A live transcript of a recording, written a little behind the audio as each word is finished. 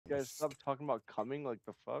Guys, stop talking about coming. Like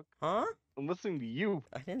the fuck? Huh? I'm listening to you.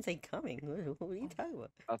 I didn't say coming. What are you talking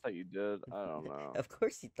about? I thought you did. I don't know. Of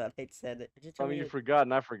course you thought I'd said it. Just I mean, you forgot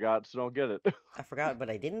and I forgot, so don't get it. I forgot, but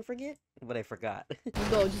I didn't forget. But I forgot.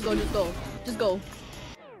 Just go, just go, just go. Just go.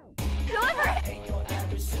 Deliver it!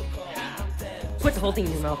 Put the whole thing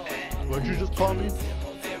in your mouth. What'd you just call me?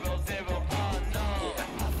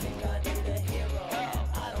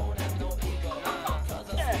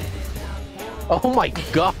 Oh my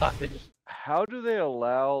god! How do they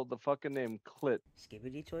allow the fucking name Clit?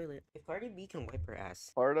 Skibbity toilet. If Cardi B can wipe her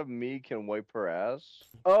ass. Part of me can wipe her ass?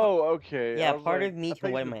 Oh, okay. Yeah, part of me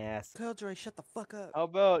can wipe my ass. Killjoy, shut the fuck up. How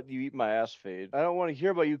about you eat my ass, Fade? I don't want to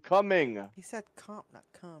hear about you coming. He said comp, not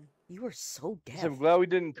come. You are so deaf. I'm glad we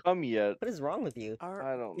didn't come yet. What is wrong with you? I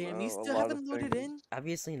don't know. Damn, you still haven't loaded in?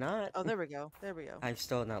 Obviously not. Oh, there we go. There we go. I've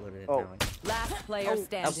still not loaded it Oh. now. Last player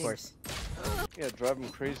standing. Of course. Yeah, drive him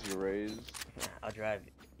crazy, Rays. Nah, I'll drive.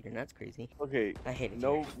 You're nuts crazy. Okay. I hate it.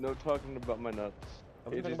 No talking about my nuts.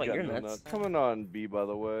 I'm AJ's talking about got your no nuts. Coming on B, by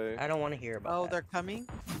the way. I don't want to hear about Oh, that. they're coming?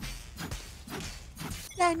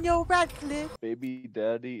 Daniel Radcliffe! Baby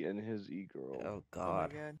daddy and his e-girl. Oh Oh my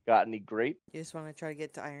god. god. Got any grape? You just want to try to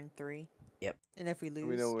get to Iron 3? Yep. And if we Let lose,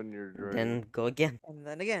 me know when you're ready. Then go again. and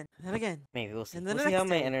then again, and again. Maybe we'll see. And then We'll the see how next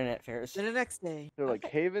my day. internet fares. Then the next day. They're like,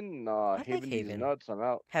 Haven? Nah, like Haven needs Haven. nuts. I'm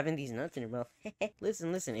out. Having these nuts in your mouth.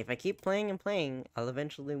 Listen, listen. If I keep playing and playing, I'll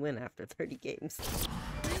eventually win after 30 games.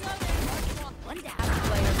 One down.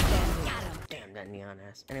 Player standing. Got him. Damn that neon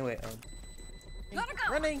ass. Anyway, Gotta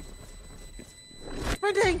go. Running!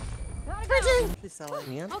 Sprinting! Sprinting! Please sell it.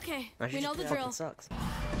 neon. Okay, Nah, she we know just the fucking drill. sucks.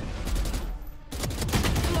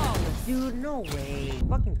 Flawless. Dude, no way.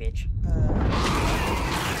 Fucking bitch.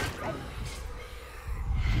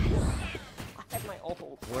 I had my ult.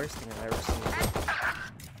 Worst thing I've ever seen.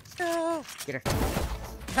 No! Get her.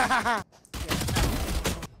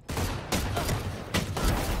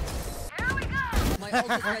 My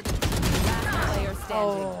ult is ready. Last player standing.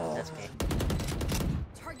 Oh. That's okay.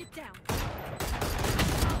 Target down.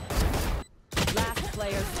 Last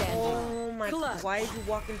player standing. Oh my. Clutch. Why did you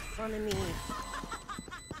walk in front of me?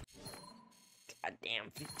 God damn,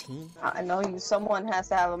 15. I know you. Someone has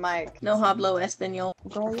to have a mic. No hablo español.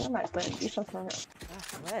 Girl, you're my friend. You so fun.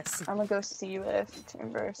 Less. I'm gonna go see you if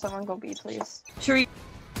Timber. Someone go B, please. Sure.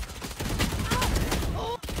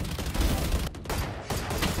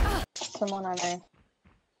 Someone on A.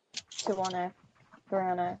 2 on A. 3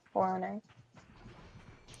 on A. 4 on A.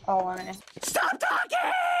 All on A. Stop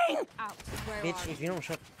talking! Out. Where Bitch, if you don't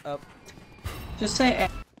shut up. Just say A.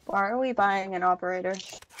 Why are we buying an operator?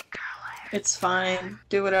 It's fine.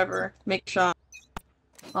 Do whatever. Make shot.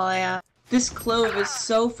 All I ask. This Clove is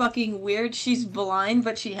so fucking weird. She's blind,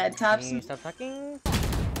 but she head taps. Can you stop talking?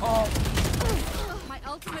 Oh. My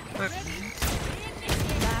ultimate is ready.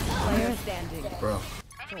 Last player standing. Bro.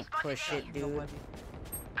 Don't push it, dude.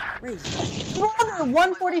 Raise.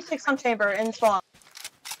 146 on Chamber in spawn.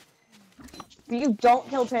 If you don't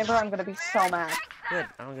kill Chamber, I'm gonna be so mad. Good.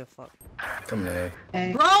 I don't give a fuck. Come here.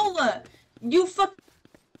 Bro! You fuck.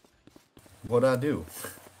 What'd I do?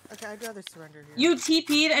 Okay, I'd rather surrender here. You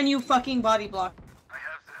TP'd and you fucking body blocked.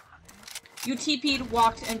 You TP'd,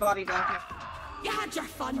 walked, and body blocked. You had your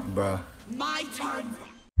fun. Bruh. My turn.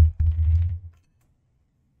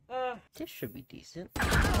 This should be decent.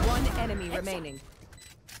 One enemy remaining.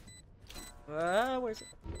 Where's it?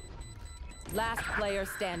 Last player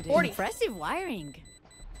standing. 40. Impressive wiring.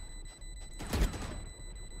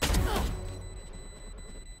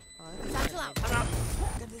 Satchel out.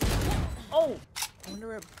 Oh! I wonder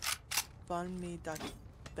what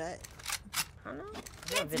bet. I don't know. I'm not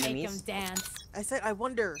Let's make him Vietnamese. dance. I said I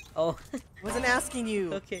wonder. Oh. Wasn't asking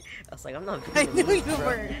you. Okay. I was like, I'm not I Vietnamese. knew you bro.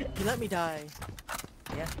 weren't. You let me die.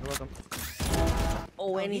 Yeah, you're welcome.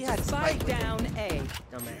 Oh, and he he had took Spike down A.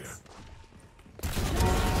 Dumbass.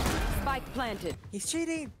 Spike planted. He's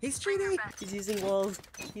cheating. He's cheating. He's using walls.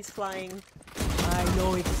 He's flying. I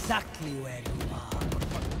know exactly where you are.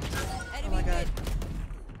 Oh my god.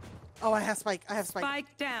 Oh, I have spike. I have spike.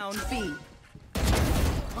 Spike down B.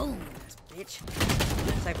 Oh, bitch.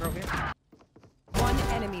 Cypher over here. One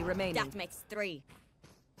enemy remaining. That makes 3.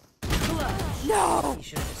 No. He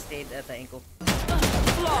should have just stayed at the ankle.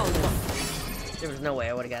 Flawless. There was no way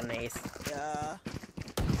I would have gotten an ace. Yeah.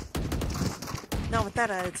 Not with that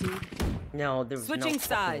attitude. No, there was Switching no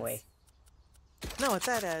fucking sides. way. Not with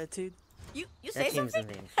that attitude. You That say team's something?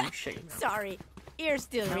 in vain. You shut your mouth. Sorry. Ear's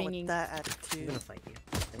still Not ringing. with that I'm attitude. gonna fight you.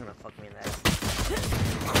 They're gonna fuck me in the ass.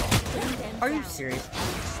 Are you serious?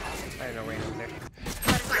 I don't know, Rain over there.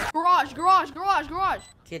 Garage, garage, garage, garage.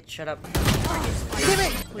 Kid, shut up. Give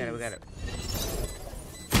it. We got it, we got it.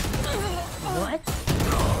 What?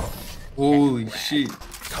 Holy shit.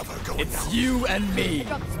 It's you and me.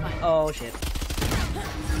 Oh shit.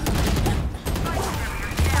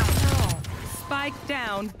 Spike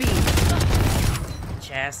down B.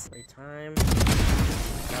 Chess. Every time.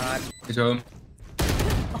 God. Good job.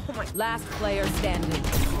 Oh my. Last player standing.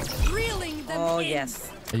 Reeling them Oh in.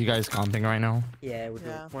 yes. Are you guys comping right now? Yeah, we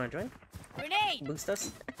Yeah. wanna join? Grenade. Boost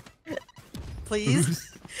us? Please.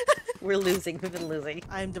 We're losing. We've been losing.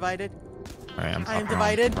 I am divided. Alright, I'm I am top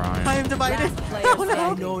divided. round. I am divided. Last player Oh standing. I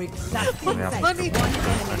no. know exactly. Yeah. Funny. One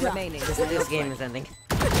enemy remaining. This game is ending.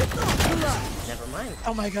 Never mind.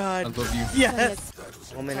 Oh my I god. love you. Yes.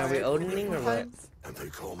 Woman, are we Odening or what?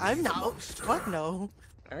 I'm not. Fuck no.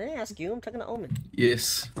 I didn't ask you. I'm talking to Omen.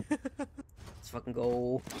 Yes. Let's fucking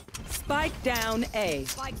go. Spike down A.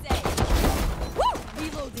 Spike A. Woo!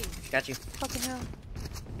 Reloading. Got you. Fucking hell.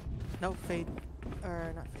 No, fade.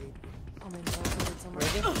 Or not fade. Oh man, no, Where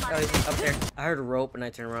is he? Oh, he's up there. I heard a rope and I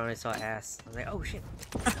turned around and I saw ass. I was like, oh shit.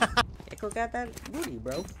 Echo got that booty,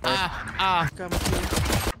 bro. Come to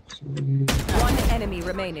One enemy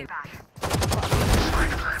remaining.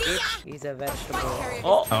 He's a vegetable.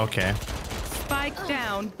 Oh! Okay. Spike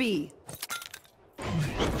down B.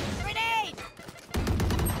 Grenade.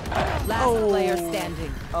 Last player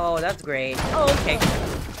standing. Oh, that's great. Oh, okay.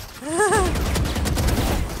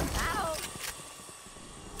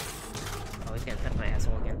 Oh, he's gonna touch my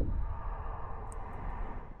asshole again.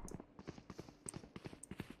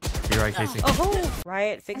 You're right, Casey. Oh!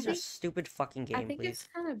 Riot, fix I your think- stupid fucking I game, think please. it's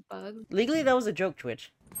kind of bugged. Legally, that was a joke,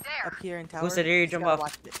 Twitch. up here in tower. Who said here you just jump gotta off?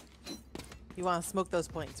 watch it. You want to smoke those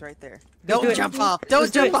points right there. Go do Don't it. jump off. Let's Don't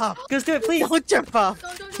do jump it. off. Let's do it, please. Don't jump off.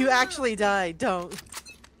 Don't You do it. actually died. Don't.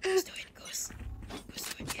 Let's do it, Goose.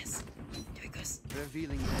 Let's do it, yes. Do it, Goose.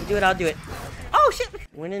 You do it, I'll do it. Oh, shit!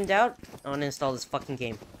 When in doubt, uninstall this fucking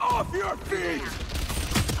game. Off your feet.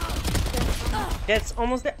 That's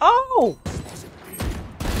almost there. Oh!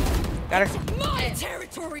 Got her. My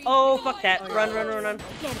territory. Oh, fuck that. Run, run, run, run.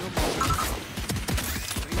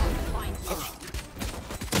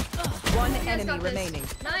 One guys enemy got this. remaining.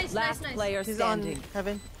 Nice, Last nice, nice. player He's standing. on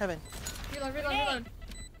heaven. Heaven. Reload, reload, reload.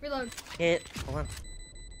 Reload. Hit. Hold on.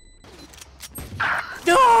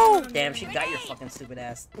 No! Damn, she got your fucking stupid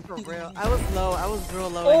ass. For real. I was low. I was real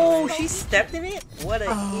low. Oh, anyway. she stepped in it? What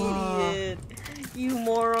a idiot. You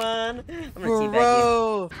moron. I'm gonna teabag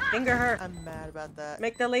Bro. you. Finger her. I'm mad about that.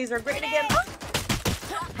 Make the laser great again.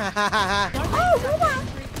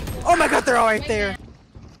 Oh my god, they're all right there.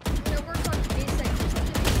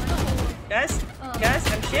 Guys,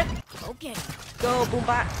 I'm shit. Okay. Go, boom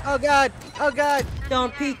bot. Oh god. Oh god.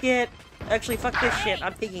 Don't peek it. Actually, fuck this shit.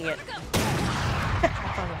 I'm peeking it.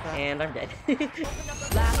 I And I'm dead.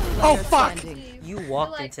 Last Oh, player fuck. standing. You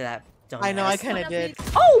walked into that dumbass. know, I kind of did.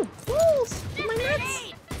 Oh! Balls! To my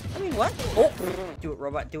nuts! I mean, what? Oh! Do it,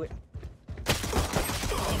 robot, do it.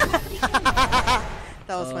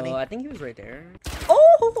 That was funny. Oh, I think he was right there.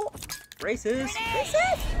 Oh! Racist!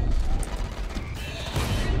 Racist!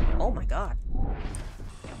 Oh my god.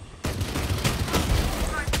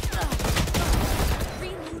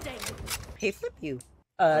 Hey, flip you.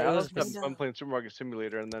 I It was was I'm playing Supermarket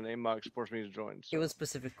Simulator, and then Amox forced me to join. So. it was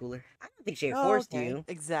Pacific Cooler. I don't think she Oh, forced okay. you.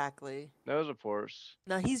 Exactly. That was a force.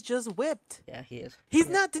 Now he's just whipped. Yeah, he is. He's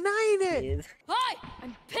not denying He it. is. Hi!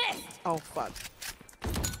 I'm pissed! Oh fuck.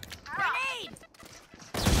 Grenade!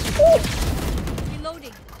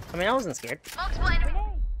 Reloading. I mean, I wasn't scared.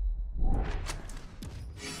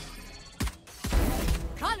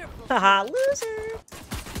 Colorful. Haha, loser!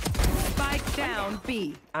 Spike down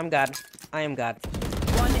B. I'm God. I am God.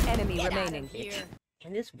 One enemy remaining.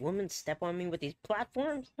 Can this woman step on me with these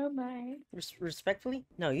platforms? Oh my. Respectfully?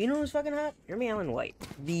 No, you know who's fucking hot? You're me, Alan White.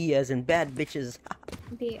 B as in bad bitches.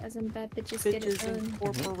 B as in bad bitches get it Bitches done.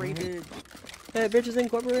 Incorporated. Bad bitches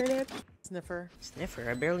incorporated. Sniffer. Sniffer,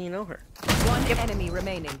 I barely know her. One enemy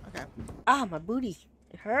remaining. Okay. Ah, my booty.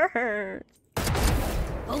 It hurts.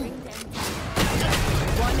 One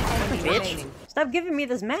enemy Bitch. remaining. Stop giving me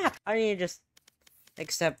this map. I need to just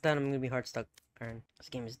accept that I'm gonna be hard stuck. Aaron. This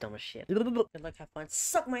game is dumb as shit. Good luck, have fun.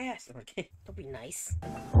 Suck my ass. Okay, don't be nice.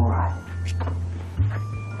 Alright.